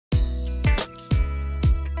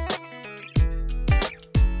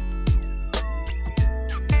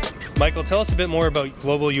Michael, tell us a bit more about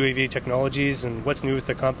global UAV technologies and what's new with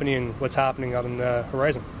the company and what's happening on the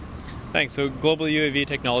horizon. Thanks. So Global UAV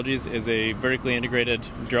Technologies is a vertically integrated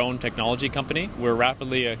drone technology company. We're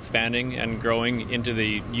rapidly expanding and growing into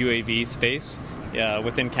the UAV space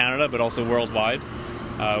within Canada, but also worldwide.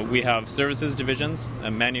 We have services divisions,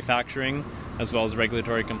 manufacturing, as well as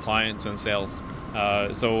regulatory compliance and sales.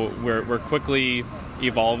 So we're quickly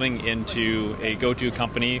evolving into a go-to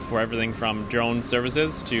company for everything from drone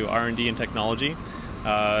services to R&D and technology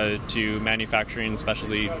to manufacturing,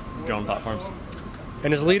 especially drone platforms.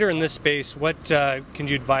 And as a leader in this space, what can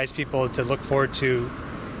you advise people to look forward to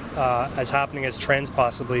as happening as trends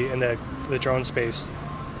possibly in the drone space?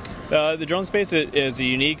 The drone space is a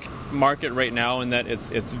unique market right now in that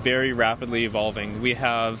it's very rapidly evolving. We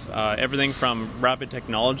have everything from rapid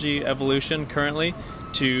technology evolution currently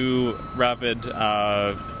to rapid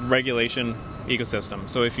regulation ecosystem.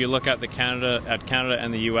 So if you look at Canada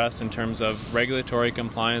and the US in terms of regulatory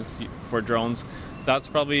compliance for drones, that's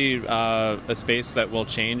probably a space that will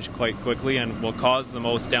change quite quickly and will cause the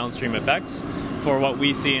most downstream effects for what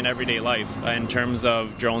we see in everyday life in terms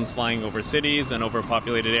of drones flying over cities and over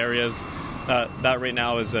populated areas. That right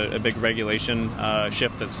now is a big regulation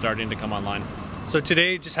shift that's starting to come online. So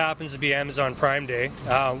today just happens to be Amazon Prime Day.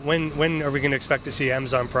 When are we going to expect to see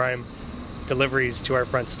Amazon Prime deliveries to our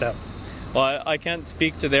front step? Well, I can't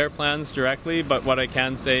speak to their plans directly, but what I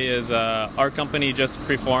can say is our company just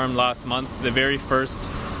performed last month the very first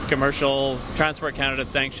commercial Transport Canada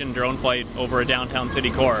sanctioned drone flight over a downtown city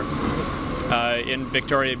core in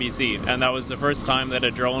Victoria, BC. And that was the first time that a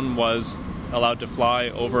drone was allowed to fly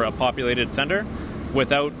over a populated center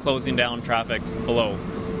without closing down traffic below.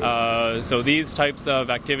 So these types of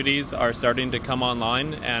activities are starting to come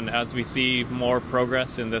online, and as we see more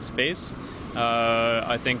progress in this space,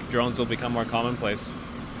 I think drones will become more commonplace.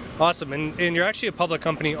 Awesome. And you're actually a public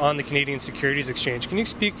company on the Canadian Securities Exchange. Can you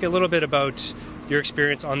speak a little bit about your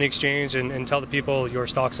experience on the exchange and tell the people your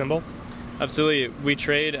stock symbol? Absolutely. We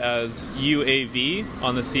trade as UAV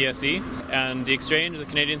on the CSE, and the exchange, the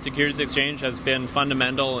Canadian Securities Exchange, has been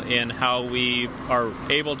fundamental in how we are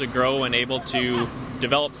able to grow and able to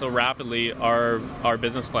develop so rapidly our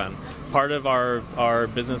business plan. Part of our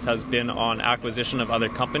business has been on acquisition of other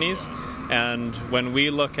companies, and when we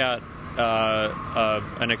look at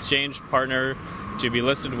an exchange partner to be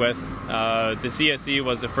listed with, the CSE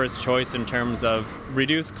was the first choice in terms of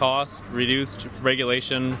reduced cost, reduced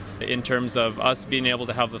regulation, in terms of us being able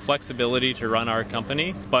to have the flexibility to run our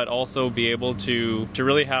company, but also be able to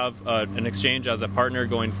really have an exchange as a partner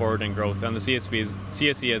going forward in growth. And the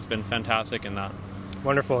CSE has been fantastic in that.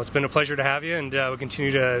 Wonderful. It's been a pleasure to have you, and we'll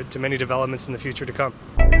continue to many developments in the future to come.